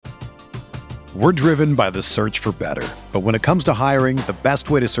We're driven by the search for better. But when it comes to hiring, the best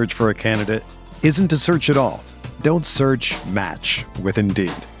way to search for a candidate isn't to search at all. Don't search, match with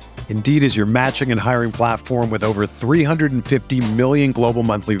Indeed. Indeed is your matching and hiring platform with over 350 million global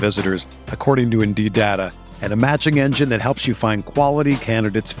monthly visitors, according to Indeed data, and a matching engine that helps you find quality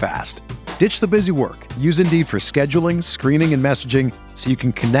candidates fast. Ditch the busy work. Use Indeed for scheduling, screening, and messaging so you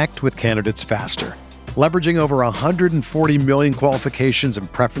can connect with candidates faster. Leveraging over 140 million qualifications and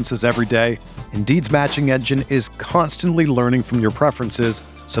preferences every day, Indeed's matching engine is constantly learning from your preferences,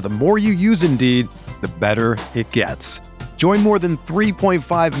 so the more you use Indeed, the better it gets. Join more than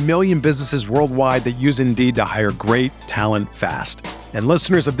 3.5 million businesses worldwide that use Indeed to hire great talent fast. And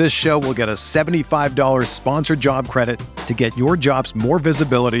listeners of this show will get a $75 sponsored job credit to get your jobs more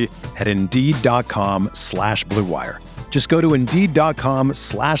visibility at Indeed.com/Blue Wire. Just go to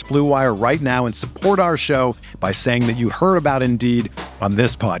Indeed.com/Blue Wire right now and support our show by saying that you heard about Indeed on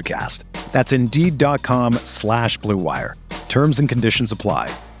this podcast. That's Indeed.com/Blue Wire. Terms and conditions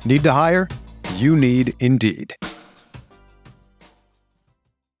apply. Need to hire? You need Indeed.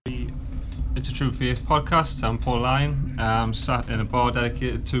 It's a True Faith podcast. I'm Paul Lyon. I'm sat in a bar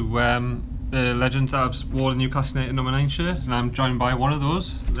dedicated to the legends that have worn the Newcastle United number 9 shirt, and I'm joined by one of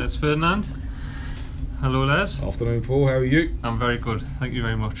those, Les Ferdinand. Hello, Les. Afternoon, Paul. How are you? I'm very good. Thank you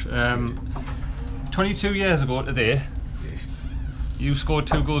very much. 22 years ago today, Yes. you scored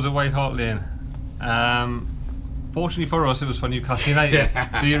 2 goals at White Hart Lane. Fortunately for us, it was for Newcastle United.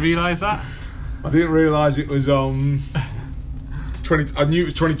 Do you realise that? I didn't realise it was 20. I knew it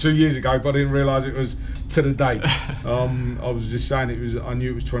was 22 years ago, but I didn't realise it was to the date. I was just saying I knew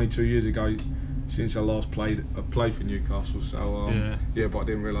it was 22 years ago since I last played for Newcastle. So but I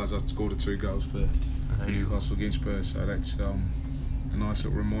didn't realise I scored 2 goals for Newcastle against Spurs. So that's a nice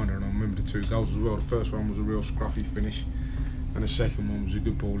little reminder. And I remember the 2 goals as well. The first one was a real scruffy finish, and the second one was a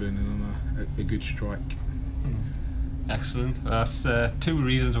good ball in and a good strike. Excellent. That's 2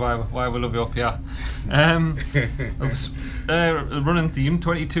 reasons why we love you up here. Running theme.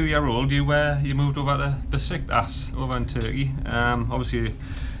 22-year-old. You moved over to Besiktas over in Turkey. Obviously,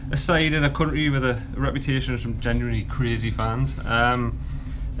 a side in a country with a reputation of some genuinely crazy fans.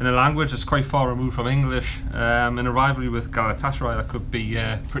 In a language that's quite far removed from English. In a rivalry with Galatasaray that could be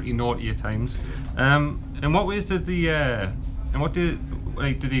pretty naughty at times. In what ways did the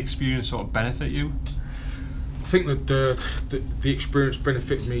experience sort of benefit you? I think that the experience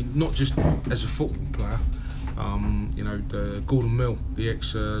benefited me not just as a football player. Gordon Mill, the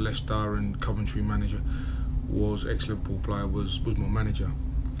ex-Leicester and Coventry manager, ex-Liverpool player, was my manager,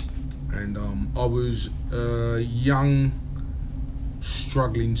 and I was a young,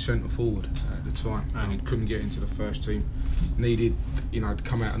 struggling centre forward at the time. Couldn't get into the first team. Needed, to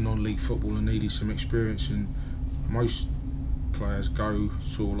come out of non-league football and needed some experience. And most players go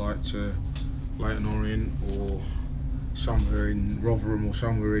sort of like to Leyton Orient or somewhere in Rotherham or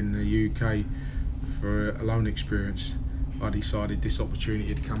somewhere in the UK for a loan experience. I decided this opportunity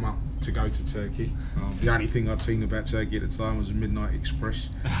had come up to go to Turkey. The only thing I'd seen about Turkey at the time was a Midnight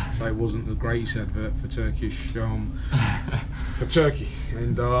Express, so it wasn't the greatest advert for Turkey.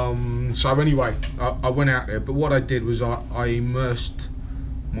 And so anyway, I went out there. But what I did was I immersed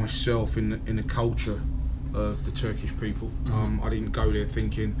myself in the culture of the Turkish people. I didn't go there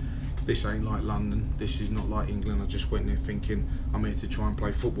thinking, this ain't like London, this is not like England. I just went there thinking, I'm here to try and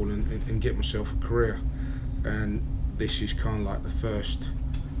play football and get myself a career. And this is kind of like the first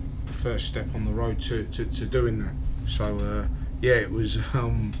step on the road to doing that. So it was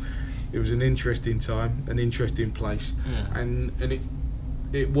an interesting time, an interesting place. And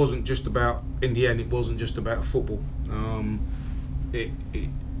it wasn't just about, in the end, it wasn't just about football. It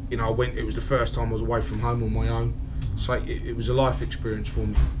was the first time I was away from home on my own. So it was a life experience for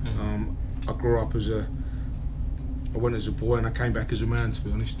me. I grew up I went as a boy and I came back as a man, to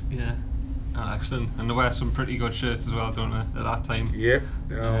be honest. Yeah. Excellent. And they wear some pretty good shirts as well, don't they, at that time? Yep.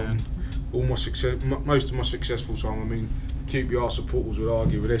 All my success, most of my successful time, I mean, QPR supporters would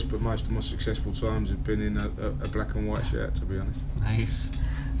argue with this, but most of my successful times have been in a black and white shirt, to be honest. Nice.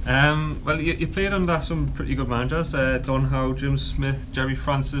 Well, you played under some pretty good managers, Don Howe, Jim Smith, Jerry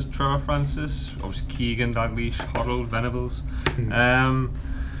Francis, Trevor Francis, obviously Keegan, Dalglish, Hoddle, Venables.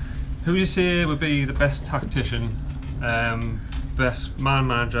 Who would you say would be the best tactician, best man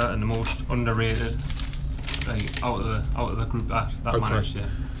manager and the most underrated out of the group that managed you?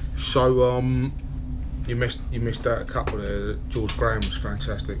 So you missed out a couple there. George Graham was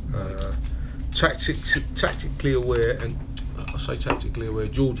fantastic. Tactically aware, and I say tactically aware.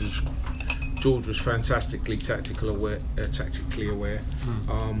 George was fantastically tactically aware.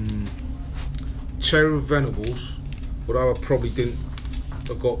 Terry Venables, although I probably didn't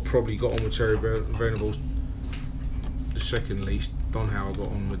probably got on with Terry Venables the second least. Don Howe got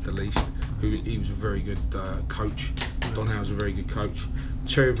on with the least. He was a very good coach. Don Howe was a very good coach.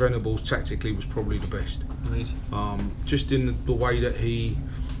 Terry Venables tactically was probably the best. Right. Just in the way that he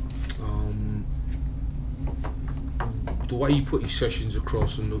put his sessions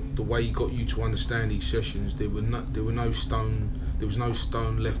across, and the way he got you to understand these sessions, there was no stone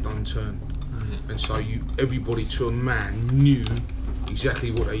left unturned. Right. And so everybody to a man knew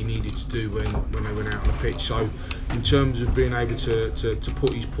exactly what they needed to do when they went out on the pitch. So in terms of being able to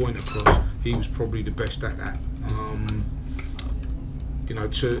put his point across, he was probably the best at that.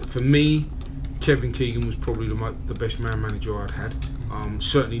 For me, Kevin Keegan was probably the best man manager I'd had.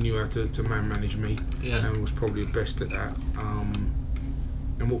 Certainly knew how to man manage me, and was probably the best at that.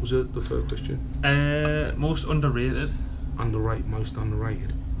 And what was the third question? Most underrated? Underrated, most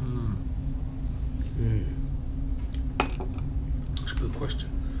underrated. That's a good question.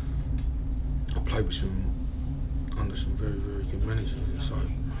 I played with under some very, very good managers. So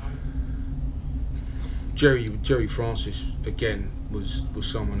Jerry Francis again was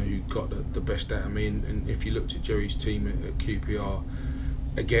someone who got the best out of me. And if you looked at Jerry's team at QPR,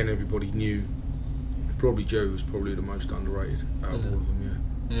 again everybody knew probably Jerry was probably the most underrated out of all of them.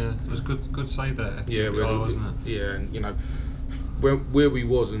 Yeah, it was a good side there. Yeah, wasn't it? Yeah, and where we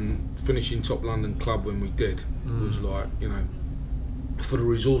was and finishing top London club when we did was like, for the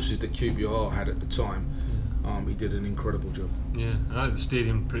resources that QPR had at the time, he did an incredible job. Yeah, the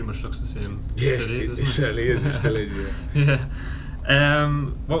stadium pretty much looks the same today, doesn't it? It certainly is. It still is. Yeah.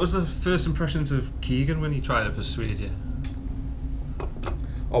 What was the first impressions of Keegan when he tried to persuade you?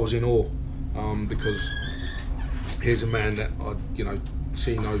 I was in awe because here's a man that I'd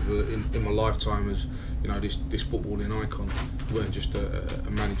seen over in my lifetime as this footballing icon. He weren't just a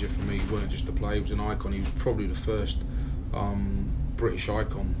manager for me. He weren't just a player. He was an icon. He was probably the first British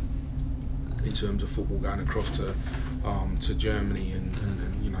icon in terms of football going across to Germany and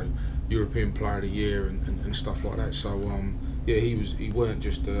European Player of the Year and stuff like that. So he weren't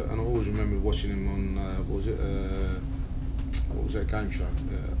just and I always remember watching him on what was that game show?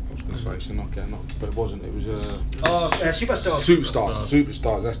 I was going to say it's a knockout, but it wasn't. It was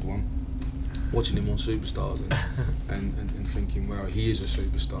Superstars. That's the one. Watching him on Superstars and thinking, well, he is a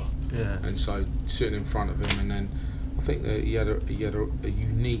superstar. Yeah. And so sitting in front of him, and then I think that he had a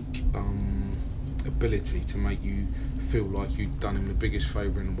unique ability to make you feel like you'd done him the biggest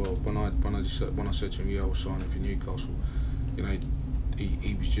favour in the world. When I said to him, yeah, I was signing for Newcastle,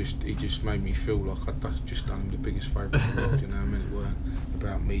 he just made me feel like I'd just done him the biggest favour in the world. It weren't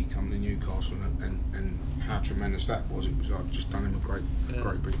about me coming to Newcastle and how tremendous that was. It was like just done him a great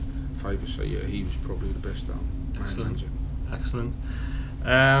big favour. So yeah, he was probably the best man manager. Excellent.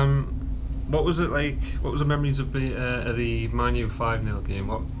 What was it like? What was the memories of the Man U 5-0 game?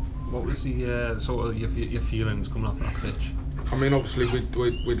 What was the sort of your feelings coming off that pitch? I mean, obviously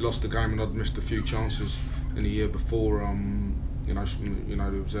we'd lost the game and I'd missed a few chances in the year before. There was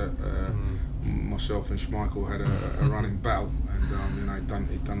myself and Schmeichel had a running battle, and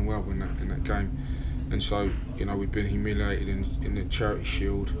he'd done well in that game. And so, we'd been humiliated in the Charity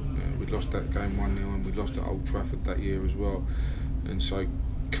Shield. We'd lost that game 1-0, and we'd lost at Old Trafford that year as well. And so,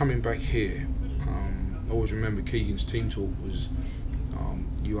 coming back here, I always remember Keegan's team talk was,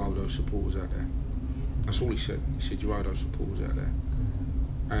 "You owe those supporters out there." That's all he said. He said, "You owe those supporters out there."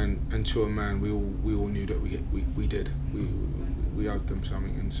 And to a man, we all knew that we did. We owed them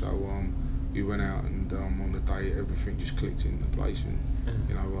something, and so we went out and on the day everything just clicked into place, and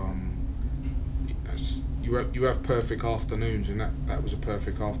you have perfect afternoons, and that was a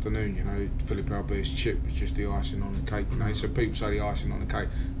perfect afternoon. Philip Albert's chip was just the icing on the cake. So people say the icing on the cake.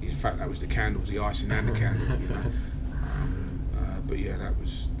 In fact, that was the candles, the icing and the candle. But yeah, that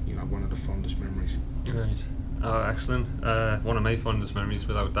was one of the fondest memories. Right. Oh, excellent. One of my fondest memories,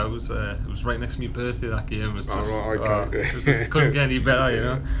 without doubt, it was right next to my birthday that game. It was just, couldn't get any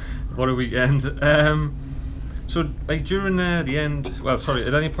better, What a weekend. So, during the end,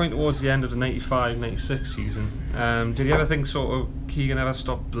 at any point towards the end of the 95-96 season, did you ever think sort of Keegan ever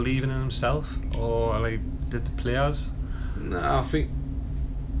stopped believing in himself, or did the players? No, I think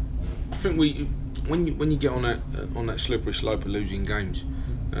we when you get on that slippery slope of losing games,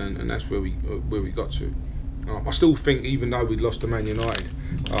 and that's where we got to. I still think, even though we'd lost to Man United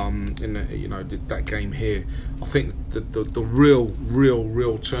in that game here, I think the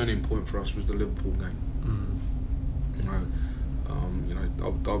real turning point for us was the Liverpool game.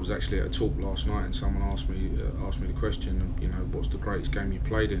 I was actually at a talk last night, and someone asked me the question, what's the greatest game you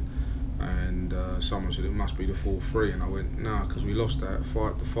played in? And someone said it must be the 4-3, and I went, no, because we lost that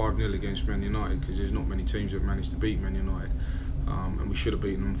 5-0 against Man United, because there's not many teams that have managed to beat Man United. and we should have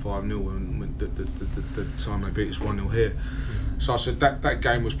beaten them 5-0 when the time they beat us 1-0 here. So I said that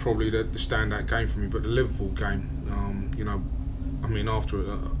game was probably the standout game for me. But the Liverpool game, you know, I mean, after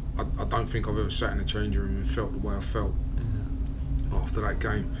it, I don't think I've ever sat in a changing room and felt the way I felt after that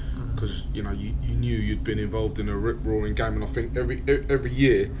game, because you know you knew you'd been involved in a rip-roaring game, and I think every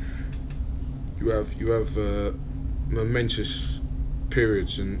year you have momentous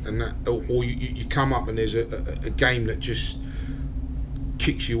periods, and that, or you come up and there's a game that just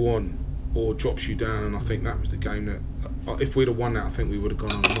kicks you on or drops you down, and I think that was the game that if we'd have won that, I think we would have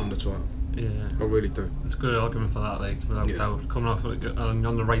gone on and won the title. Yeah, I really do. It's a good argument for that, like, without doubt. Coming off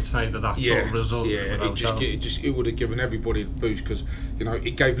on the right side of that sort of result. Yeah, it would have given everybody the boost, because you know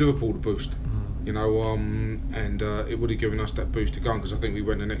it gave Liverpool the boost. You know, and it would have given us that boost to go on, because I think we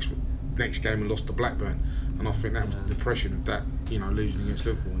went the next game and lost to Blackburn, and I think that was the depression of that. You know, losing against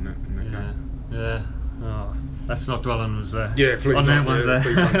Liverpool in that game. Yeah. Oh, let's not dwell on those. Please on not. them ones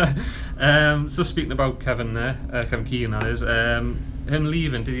Yeah, there. So speaking about Kevin there, Kevin Keegan, that is. Him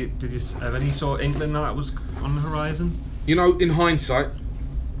leaving, did you have any sort of inkling that was on the horizon? You know, in hindsight,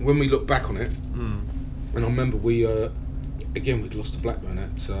 when we look back on it, and I remember we'd lost to Blackburn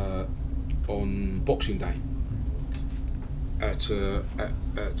on Boxing Day at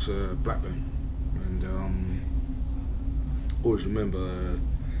Blackburn, and always remember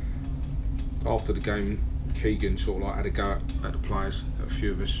after the game, Keegan sort of like had a go at the players, at a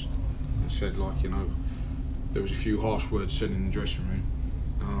few of us, and said, like, you know, there was a few harsh words said in the dressing room,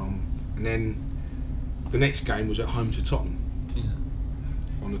 and then the next game was at home to Tottenham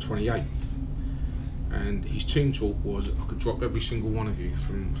on the 28th, and his team talk was, I could drop every single one of you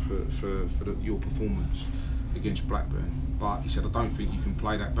for your performance against Blackburn, but he said, I don't think you can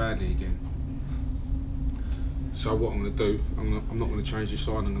play that badly again. So what I'm going to do, I'm not going to change the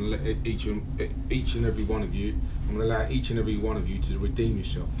side. I'm going to let each and every one of you, I'm going to allow each and every one of you to redeem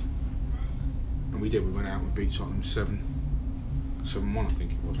yourself. And we did. We went out and beat Tottenham 7-1, I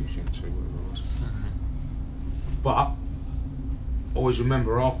think it was, 7-2, whatever it was. But always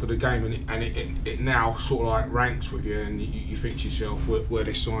remember after the game, and it now sort of like ranks with you, and you think to yourself, where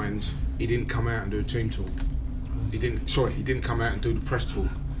there's signs. He didn't come out and do a team talk. He didn't come out and do the press talk.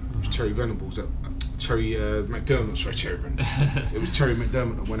 It was Terry Venables Terry McDermott. It was Terry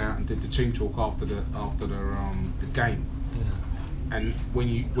McDermott that went out and did the team talk after the game. Yeah. And when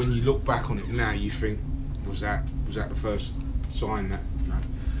you look back on it now, you think, was that the first sign that, you know,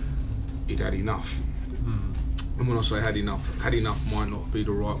 he'd had enough? And when I say had enough might not be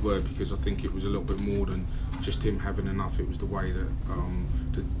the right word, because I think it was a little bit more than just him having enough. It was the way that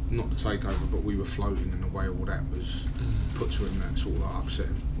not the takeover, but we were floating, and the way all that was put to him that sort of like upset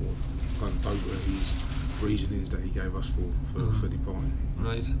him. Or those were his reasonings that he gave us for departing.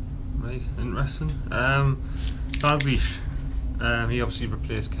 Right, interesting. Dalglish, he obviously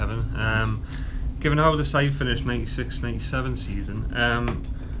replaced Kevin. Given how the side finished 96-97 season,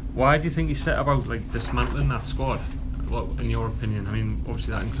 why do you think he set about like dismantling that squad? What, in your opinion? I mean,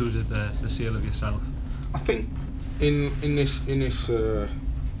 obviously that included the sale of yourself. I think in this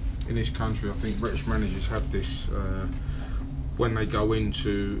country, I think British managers have this. When they go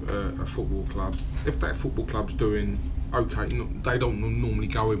into a football club, if that football club's doing okay, they don't normally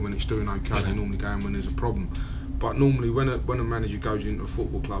go in when it's doing okay. Yeah. They normally go in when there's a problem. But normally, when a manager goes into a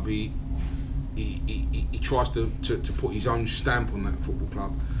football club, he tries to put his own stamp on that football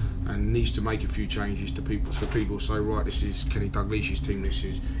club, and needs to make a few changes to people, so people say, right, this is Kenny Dalglish's team, this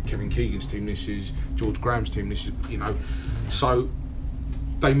is Kevin Keegan's team, this is George Graham's team, this is, you know, so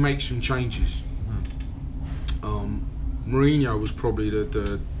they make some changes. Mourinho was probably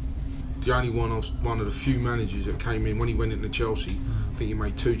the only one of the few managers that came in when he went into Chelsea. I think he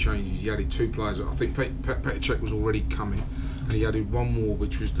made 2 changes. He added 2 players. I think Petr Cech was already coming, and he added one more,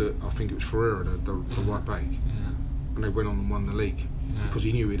 which was I think it was Ferreira, the right back, and they went on and won the league because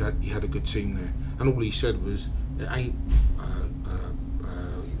he knew he had a good team there. And all he said was, it ain't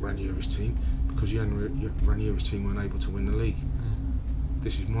Ranieri's team, because Ranieri's team weren't able to win the league.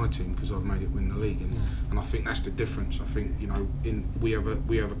 This is my team because I've made it win the league, and I think that's the difference. I think, you know, we have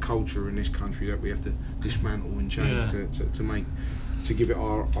a culture in this country that we have to dismantle and change to give it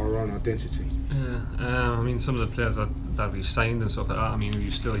our own identity. I mean, some of the players that we've signed and stuff like that, I mean,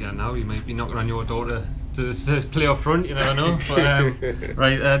 you're still here now, you might be knocking on your door to play up front, you never know. But,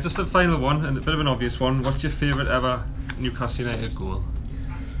 right, just a final one, and a bit of an obvious one. What's your favourite ever Newcastle United goal?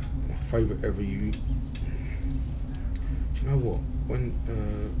 My favourite ever Do you know what? When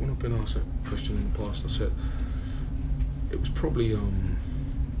I've been asked that question in the past, I said it was probably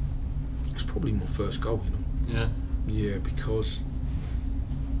my first goal, you know. Yeah. Yeah, because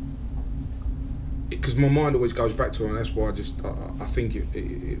because my mind always goes back to it, and that's why I think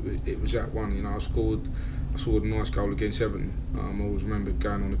it was that one. You know, I scored a nice goal against Everton. I always remember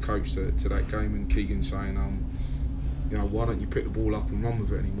going on the coach to that game and Keegan saying, you know, why don't you pick the ball up and run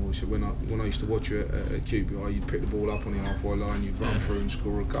with it anymore? He said, when I used to watch you at QPR, you'd pick the ball up on the halfway line, you'd run through and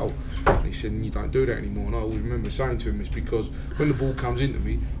score a goal. And he said, and you don't do that anymore. And I always remember saying to him, it's because when the ball comes into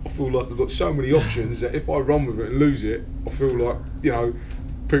me, I feel like I've got so many options that if I run with it and lose it, I feel like, you know,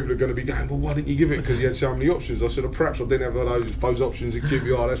 people are going to be going, well, why didn't you give it? Because you had so many options. I said, well, perhaps I didn't have those options at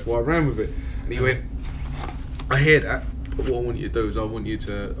QPR, that's why I ran with it. And he went, I hear that, but what I want you to do is I want you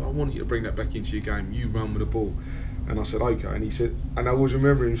to bring that back into your game. You run with the ball. And I said, okay. And he said, and I always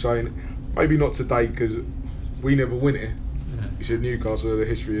remember him saying, maybe not today because we never win it. Yeah. He said, Newcastle have the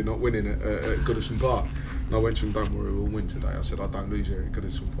history of not winning at Goodison Park. And I went to him, don't worry, we'll win today. I said, I don't lose here at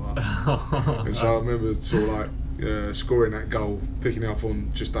Goodison Park. And so I remember sort of like scoring that goal, picking it up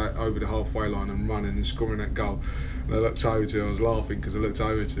on just over the halfway line and running and scoring that goal. And I looked over to him, I was laughing because I looked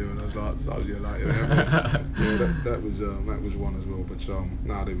over to him and I was like, that was one as well. But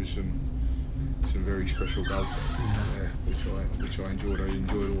no, there was some very special goals, which I enjoyed. I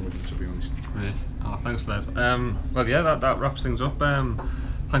enjoyed all of them, to be honest. Right. Oh, thanks, Les. Well, yeah, that wraps things up.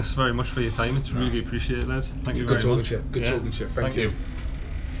 Thanks very much for your time. It's really appreciated, Les. Thank you very much. Good talking to you. Thank you.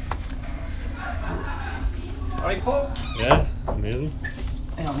 All right, Paul. Yeah, amazing.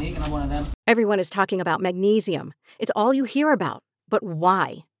 Hang on, you can have one of them. Everyone is talking about magnesium. It's all you hear about. But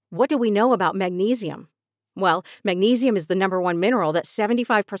why? What do we know about magnesium? Well, magnesium is the #1 mineral that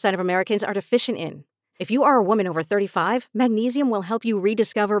 75% of Americans are deficient in. If you are a woman over 35, magnesium will help you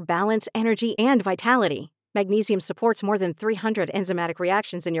rediscover balance, energy, and vitality. Magnesium supports more than 300 enzymatic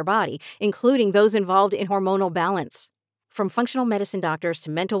reactions in your body, including those involved in hormonal balance. From functional medicine doctors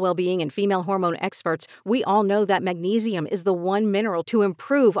to mental well-being and female hormone experts, we all know that magnesium is the one mineral to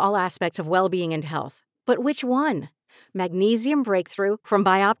improve all aspects of well-being and health. But which one? Magnesium Breakthrough from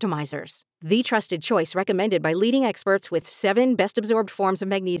Bioptimizers, the trusted choice recommended by leading experts with 7 best-absorbed forms of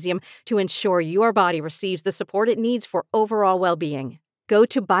magnesium to ensure your body receives the support it needs for overall well-being. Go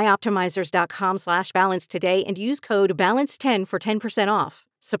to bioptimizers.com/balance today and use code BALANCE10 for 10% off.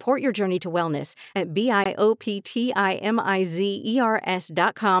 Support your journey to wellness at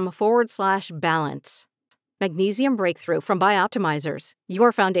bioptimizers.com/balance. Magnesium Breakthrough from Bioptimizers,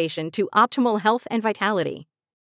 your foundation to optimal health and vitality.